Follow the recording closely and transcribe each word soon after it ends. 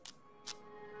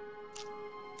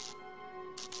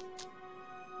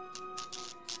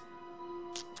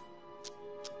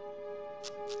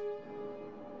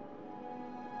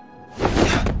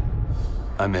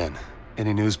I'm in.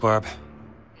 Any news, Barb?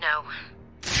 No.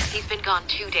 He's been gone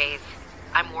 2 days.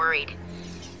 I'm worried.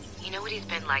 You know what he's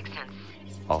been like since...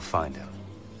 I'll find him.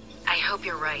 I hope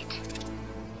you're right.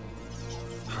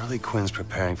 Harley Quinn's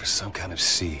preparing for some kind of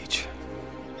siege.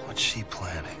 What's she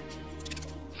planning?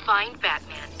 Find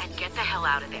Batman and get the hell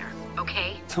out of there,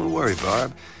 okay? Don't worry,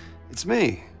 Barb. It's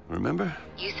me, remember?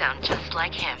 You sound just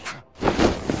like him.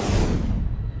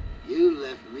 You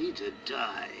left me to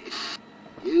die.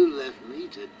 You left me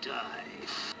to die.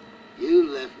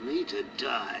 You left me to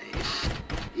die.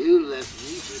 You left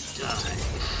me to die.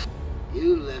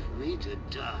 You left me to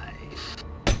die.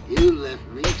 You left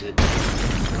me to die.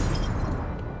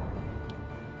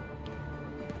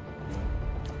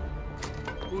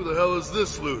 Who the hell is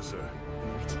this loser?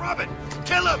 It's Robin!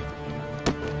 Kill him!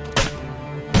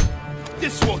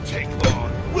 This won't take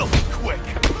long. We'll be quick.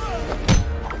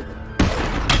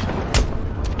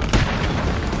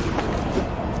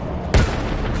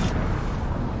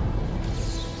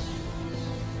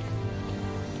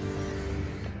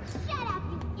 Shut up,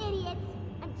 you idiots!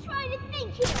 I'm trying to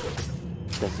think here!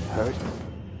 Does it hurt?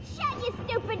 Shut your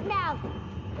stupid mouth!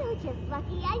 You're just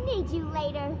lucky I need you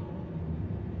later.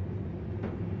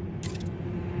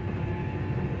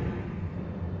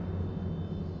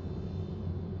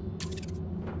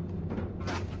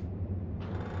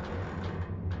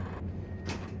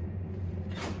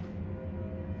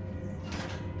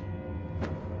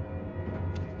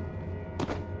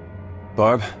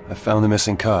 Barb, I found the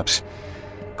missing cops.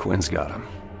 Quinn's got them.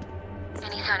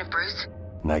 Any sign of Bruce?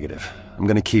 Negative. I'm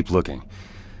gonna keep looking.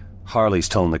 Harley's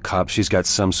telling the cops she's got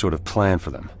some sort of plan for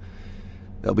them.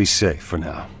 They'll be safe for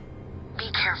now.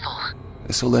 Be careful.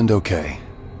 This'll end okay.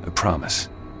 I promise.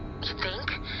 You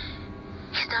think?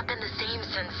 He's not been the same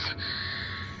since...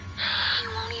 He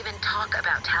won't even talk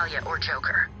about Talia or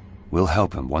Joker. We'll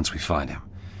help him once we find him.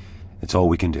 It's all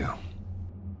we can do.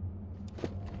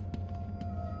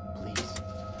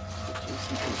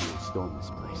 Storm this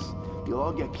place. You'll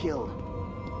all get killed.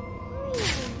 Really?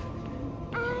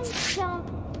 I don't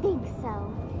think so.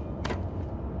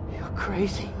 You're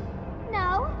crazy.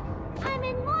 No, I'm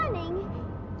in mourning.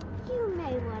 You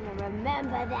may want to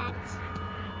remember that.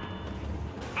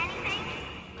 Anything?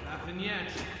 Nothing yet.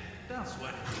 Don't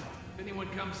sweat it. If anyone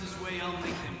comes this way, I'll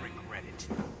make them regret it.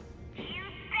 You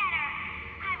better.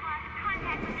 I've lost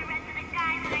contact with the rest of the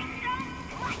guys and I don't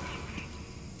like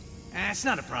it. It's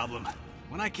not a problem.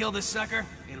 When I kill this sucker,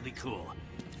 it'll be cool.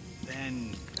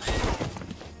 Then...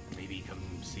 maybe come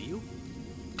see you?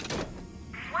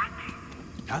 What?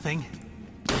 Nothing.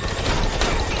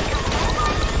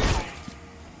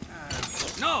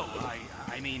 No,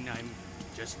 I mean, I'm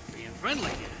just being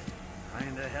friendly.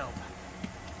 Trying to help.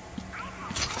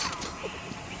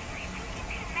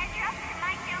 Measure up to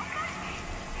my Joker?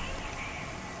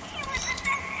 He was the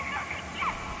best girl could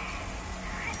get.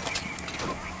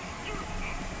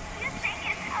 You think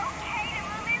it's okay to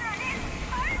move in on his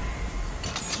part?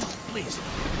 Please. I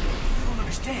don't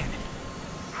understand.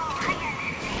 Oh, I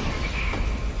understand.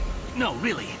 No,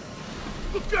 really.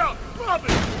 Look out!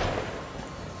 Robin!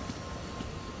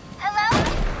 Hello?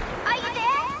 Are you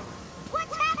there?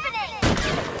 What's happening?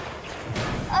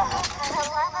 Oh, for the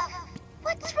love of...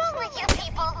 What's wrong with you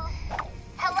people?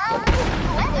 Hello?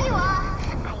 Whoever you are,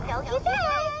 I know you're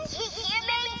there. You hear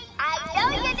me? I know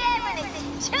you're there, but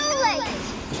it's too late.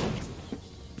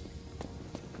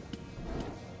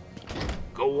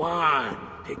 Go on.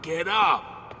 Pick it up.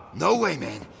 No way,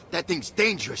 man. That thing's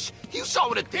dangerous. You saw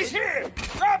what it did. He's here!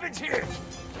 Robin's here!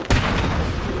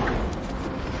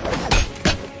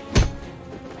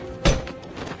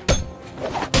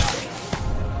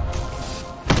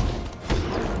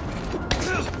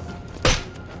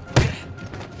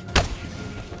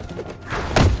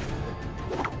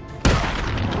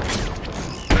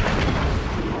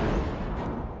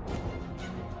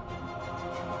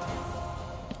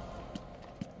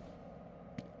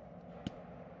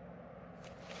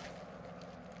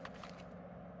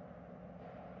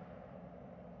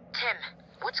 Tim,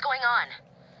 what's going on?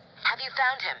 Have you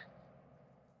found him?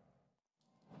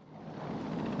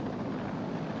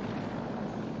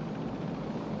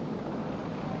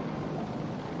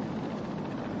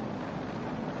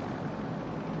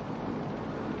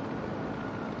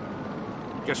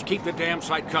 Just keep the damn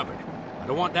site covered. I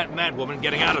don't want that madwoman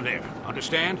getting out of there.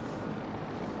 Understand?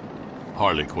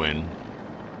 Harley Quinn.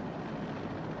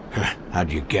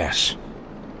 How'd you guess?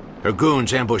 Her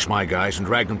goons ambushed my guys and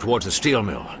dragged them towards the steel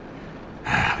mill.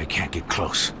 We can't get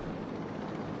close.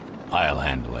 I'll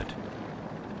handle it.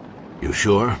 You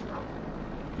sure?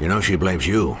 You know she blames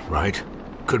you, right?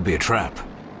 Could be a trap.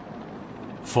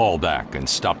 Fall back and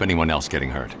stop anyone else getting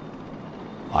hurt.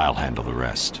 I'll handle the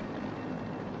rest.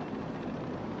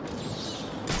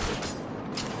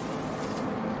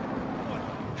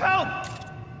 Help!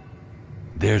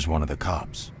 There's one of the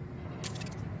cops.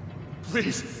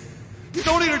 Please, you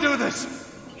don't need to do this!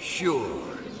 Sure,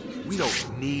 we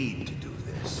don't need to do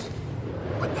this.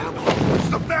 But now what's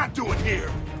the bat doing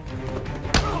here?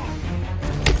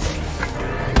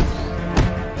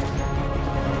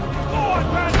 Go on,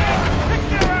 Batman! Kick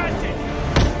their asses!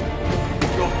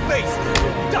 Your face is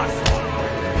dust!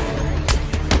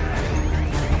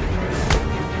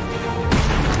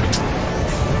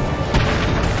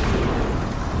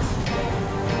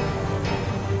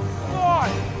 Come on!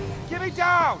 Get me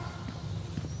down!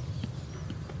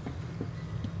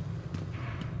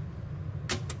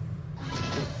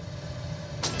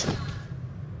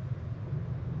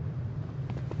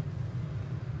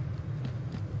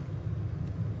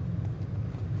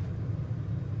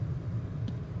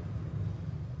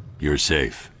 You're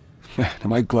safe. Man,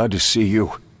 am I glad to see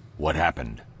you. What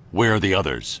happened? Where are the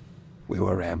others? We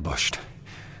were ambushed.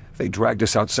 They dragged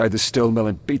us outside the still mill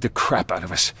and beat the crap out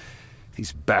of us.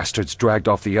 These bastards dragged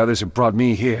off the others and brought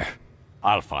me here.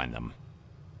 I'll find them.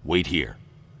 Wait here.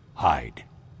 Hide.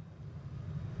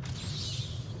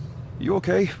 You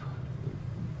okay?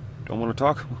 Don't want to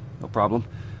talk? No problem.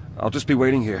 I'll just be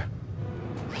waiting here.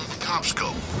 Where did the cops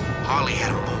go? Harley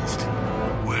had them both.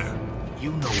 Where?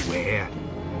 You know where.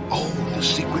 Oh, the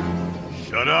secret?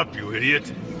 Shut up, you idiot!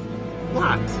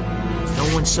 What?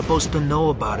 No one's supposed to know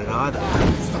about it, are they?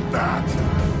 It's the bat!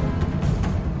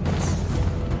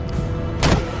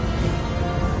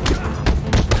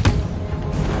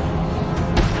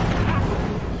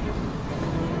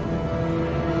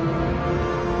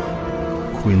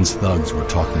 Quinn's thugs were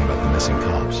talking about the missing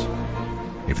cops.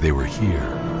 If they were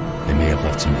here, they may have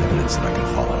left some evidence that I can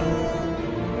follow.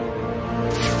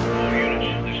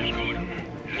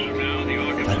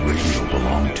 That radio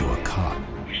belonged to a cop.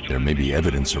 There may be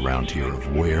evidence around here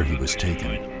of where he was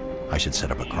taken. I should set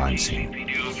up a crime scene.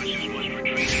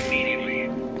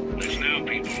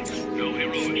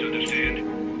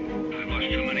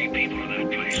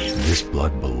 This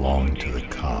blood belonged to the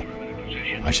cop.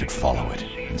 I should follow it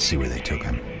and see where they took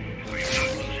him.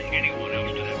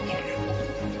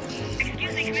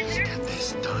 Get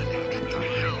this done. Get the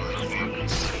hell out of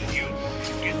here.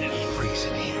 Freeze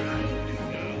in here.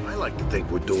 I like to think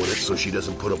we're doing it so she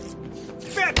doesn't put a...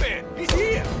 Batman! He's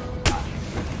here!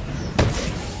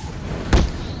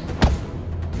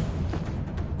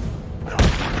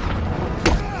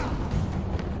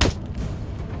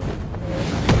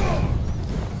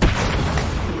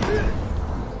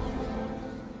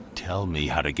 Tell me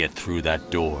how to get through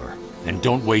that door. And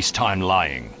don't waste time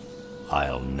lying.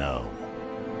 I'll know.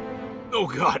 Oh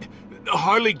God,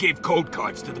 Harley gave code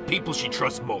cards to the people she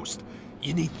trusts most.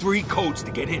 You need 3 codes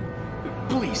to get in.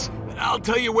 Please, I'll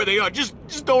tell you where they are. Just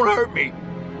don't hurt me.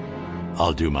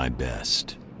 I'll do my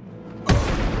best.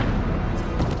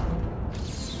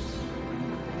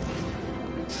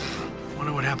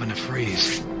 Wonder what happened to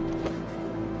Freeze.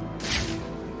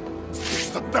 It's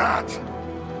the bat!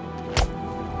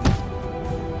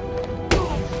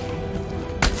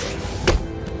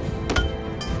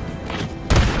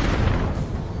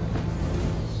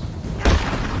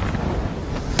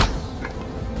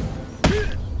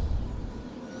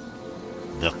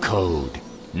 The code.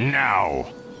 Now!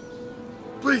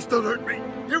 Please don't hurt me.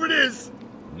 Here it is.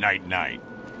 Night-night.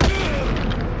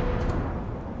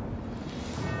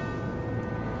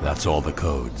 That's all the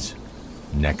codes.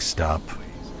 Next stop,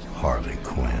 Harley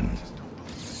Quinn.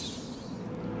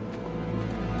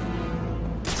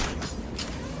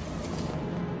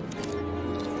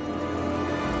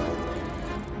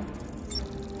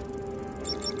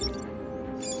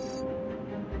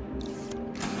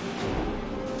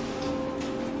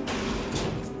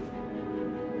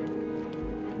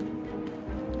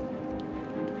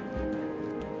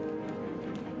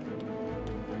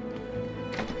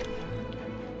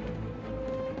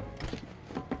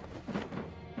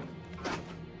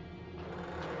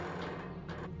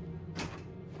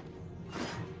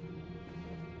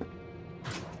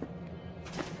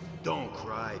 Don't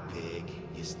cry, pig.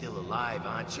 You're still alive,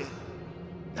 aren't you?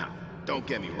 Now, don't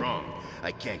get me wrong.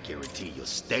 I can't guarantee you'll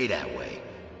stay that way.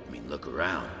 I mean, look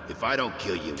around. If I don't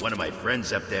kill you, one of my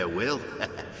friends up there will.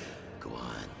 Go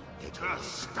on. Take a look.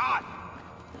 Stop!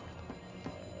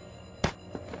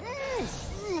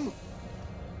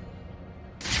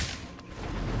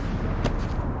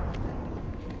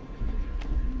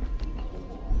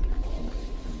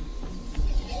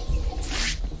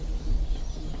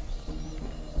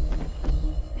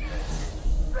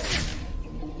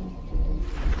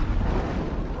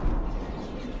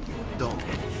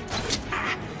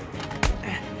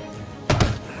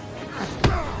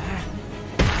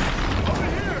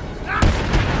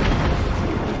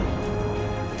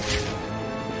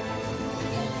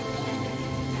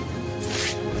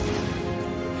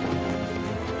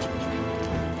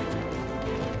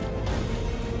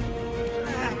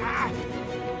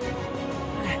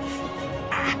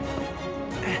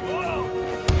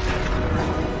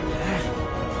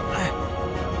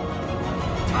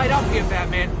 up here,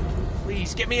 Batman.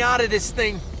 Please, get me out of this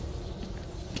thing.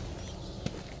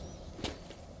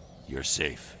 You're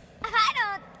safe. I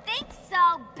don't think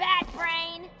so,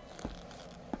 Batbrain.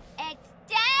 It's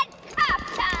dead cop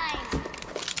time!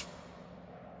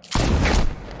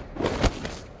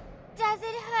 Does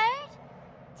it hurt?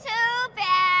 Too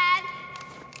bad.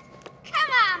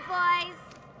 Come on, boys.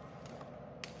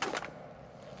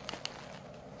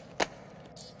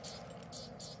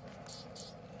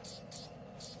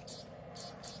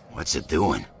 What's it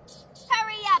doing?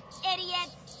 Hurry up,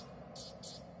 idiots!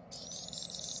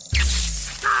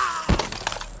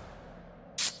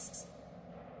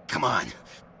 Come on.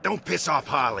 Don't piss off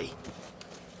Harley.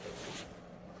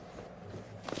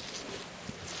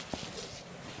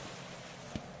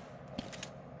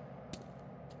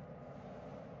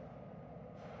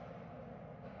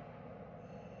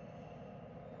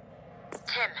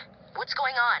 Tim, what's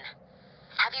going on?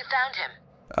 Have you found him?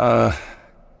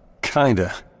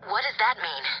 Kinda. What does that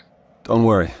mean? Don't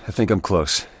worry, I think I'm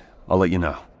close. I'll let you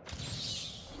know.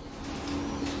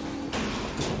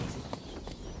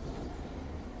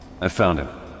 I found him.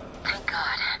 Thank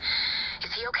God.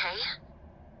 Is he okay?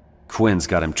 Quinn's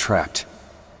got him trapped.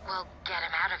 We'll get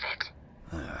him out of it.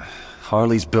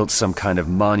 Harley's built some kind of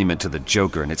monument to the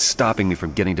Joker, and it's stopping me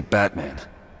from getting to Batman.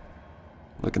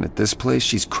 Looking at this place,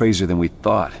 she's crazier than we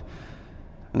thought.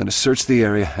 I'm gonna search the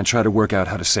area and try to work out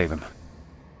how to save him.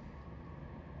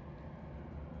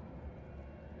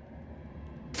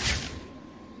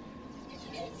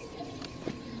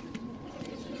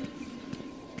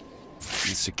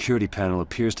 The security panel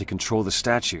appears to control the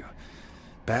statue.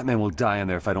 Batman will die in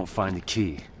there if I don't find the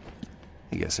key.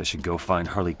 I guess I should go find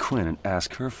Harley Quinn and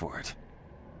ask her for it.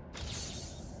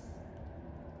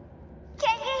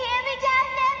 Can you hear me down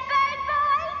there, bird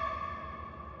boy?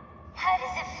 How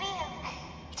does it feel?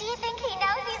 Do you think he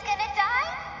knows he's gonna die?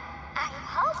 I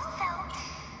hope so.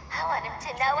 I want him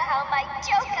to know how my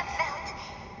Joker felt.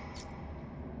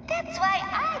 That's why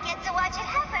I get to watch it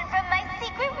happen from my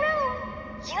secret room.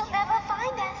 You'll never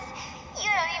find us. You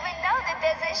don't even know that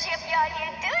there's a shipyard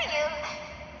here, do you?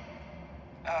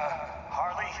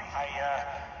 Harley,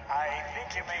 I think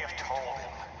you may have told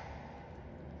him.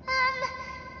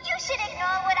 You should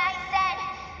ignore what I said.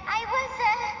 I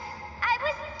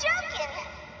was joking.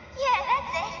 Yeah,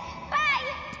 that's it. Bye!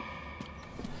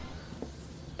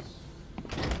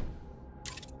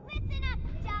 Listen up,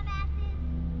 dumbasses.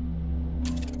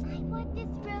 I want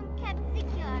this room kept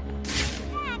secure. In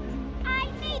fact, I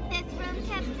need this room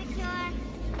kept secure.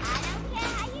 I don't care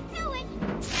how you do it.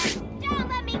 Just don't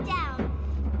let me down.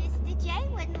 Mr. J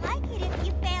wouldn't like it if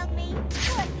you failed me,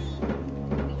 would he?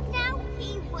 No, he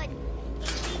wouldn't.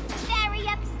 He'd be very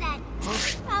upset.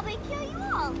 He'd probably kill you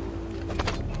all.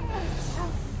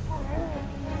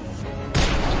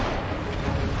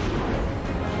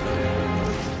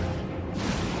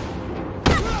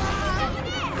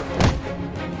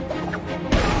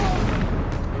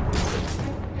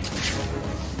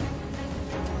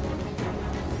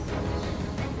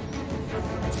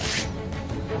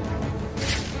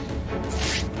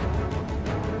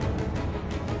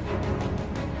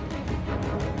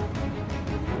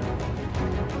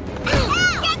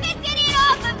 Get this idiot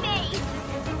off of me!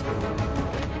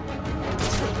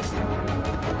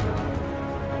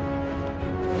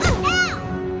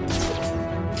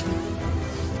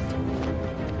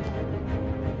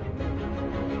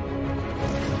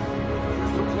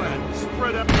 Here's the plan.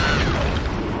 Spread out.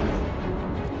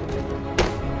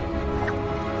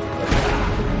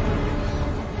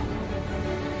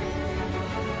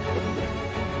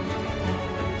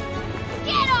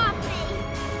 Get off me!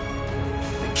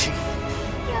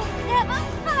 You'll never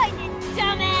find it,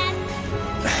 dumbass!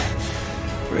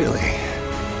 Really?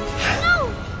 No!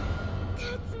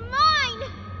 That's mine!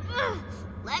 Ugh,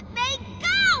 let me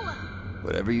go!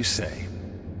 Whatever you say.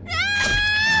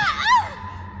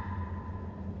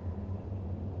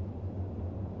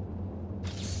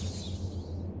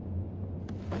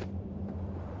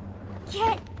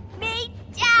 Get me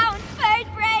down, bird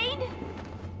brain!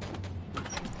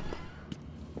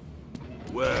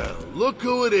 Well, look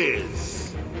who it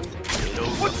is.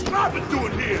 What's Robin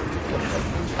doing here?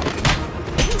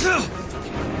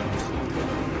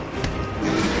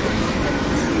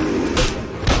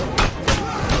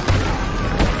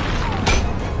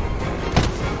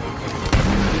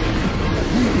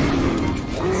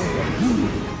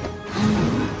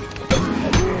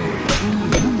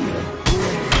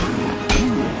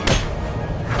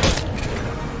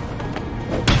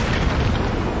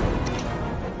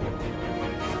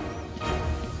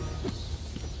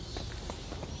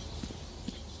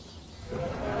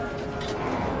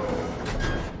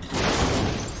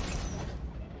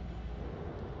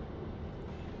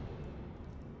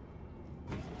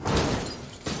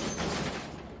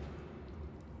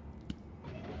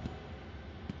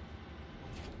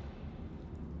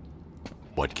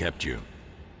 What kept you?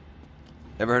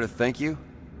 Ever heard of thank you?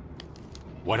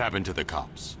 What happened to the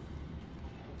cops?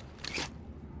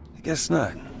 I guess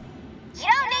not. You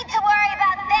don't need to worry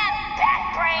about them, Bat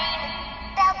Brain.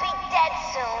 They'll be dead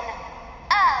soon.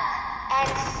 Oh, and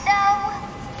so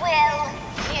will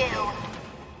you.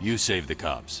 You save the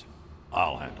cops.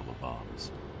 I'll handle the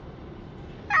bombs.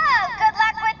 Oh, good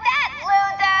luck with that,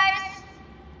 losers!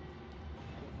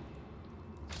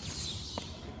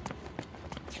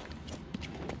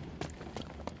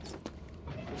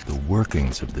 The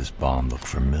workings of this bomb look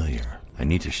familiar. I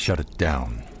need to shut it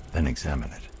down, then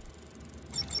examine it.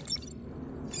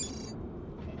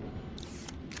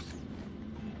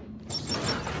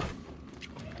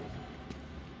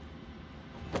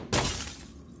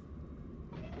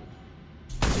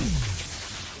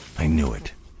 I knew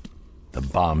it. The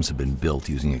bombs have been built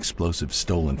using explosives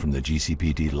stolen from the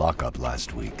GCPD lockup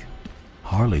last week.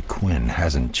 Harley Quinn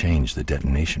hasn't changed the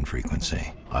detonation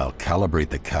frequency. I'll calibrate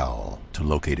the cowl to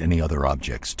locate any other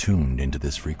objects tuned into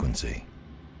this frequency.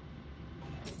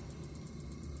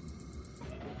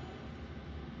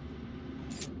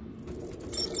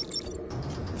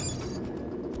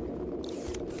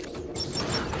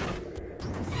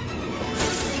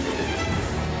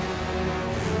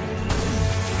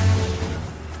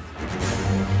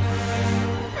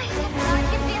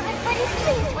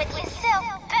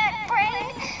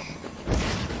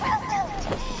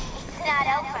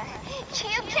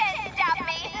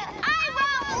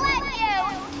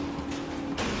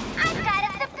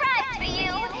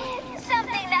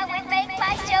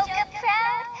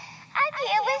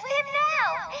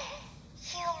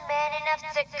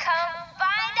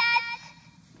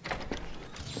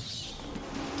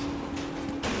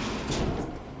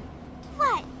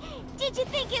 Did you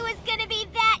think it was gonna be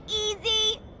that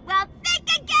easy? Well, think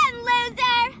again,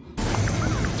 loser!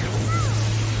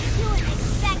 You weren't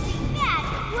expecting that,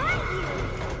 were you?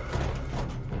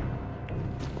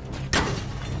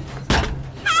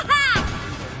 Ha-ha!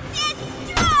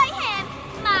 Destroy him,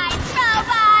 my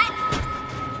robot!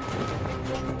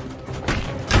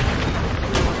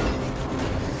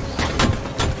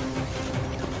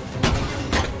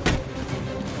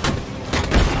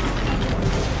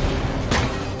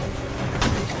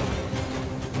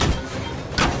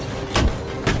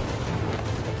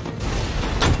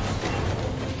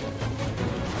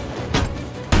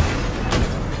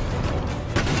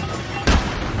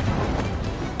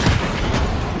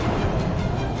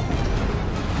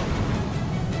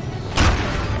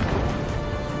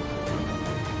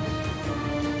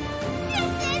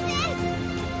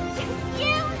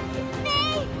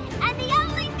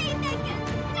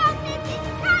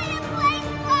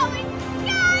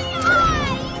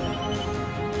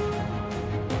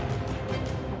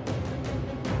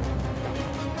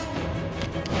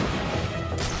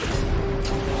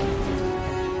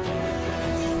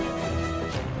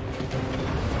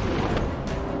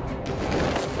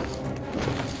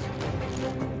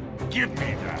 Give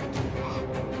me that!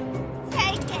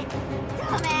 Take it,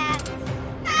 dumbass!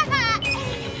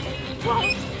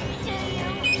 Won't do you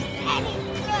any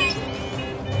good!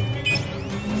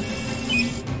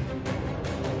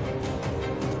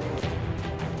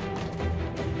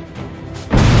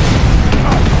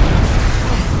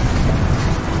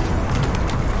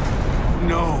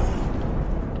 No!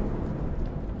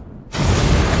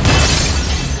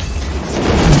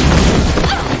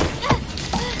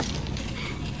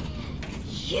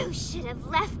 You should have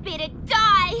left me to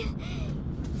die!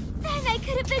 Then I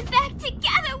could have been back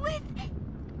together with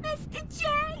Mr. J!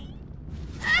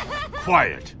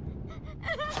 Quiet!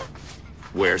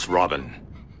 Where's Robin?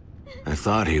 I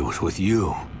thought he was with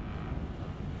you.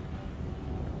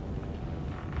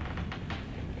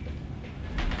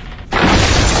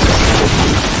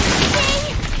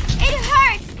 See? It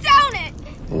hurts, don't it?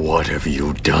 What have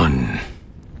you done?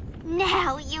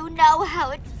 Now you know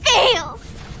how it feels!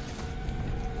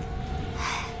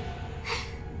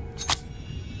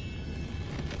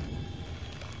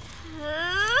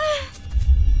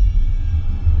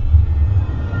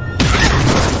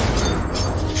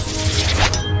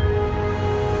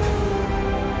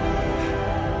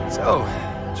 So,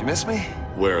 did you miss me?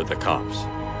 Where are the cops?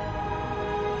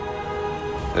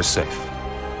 They're safe.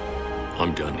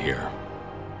 I'm done here.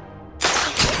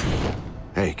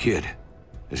 Hey, kid.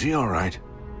 Is he all right?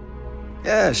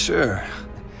 Yeah, sure.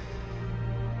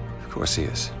 Of course he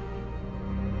is.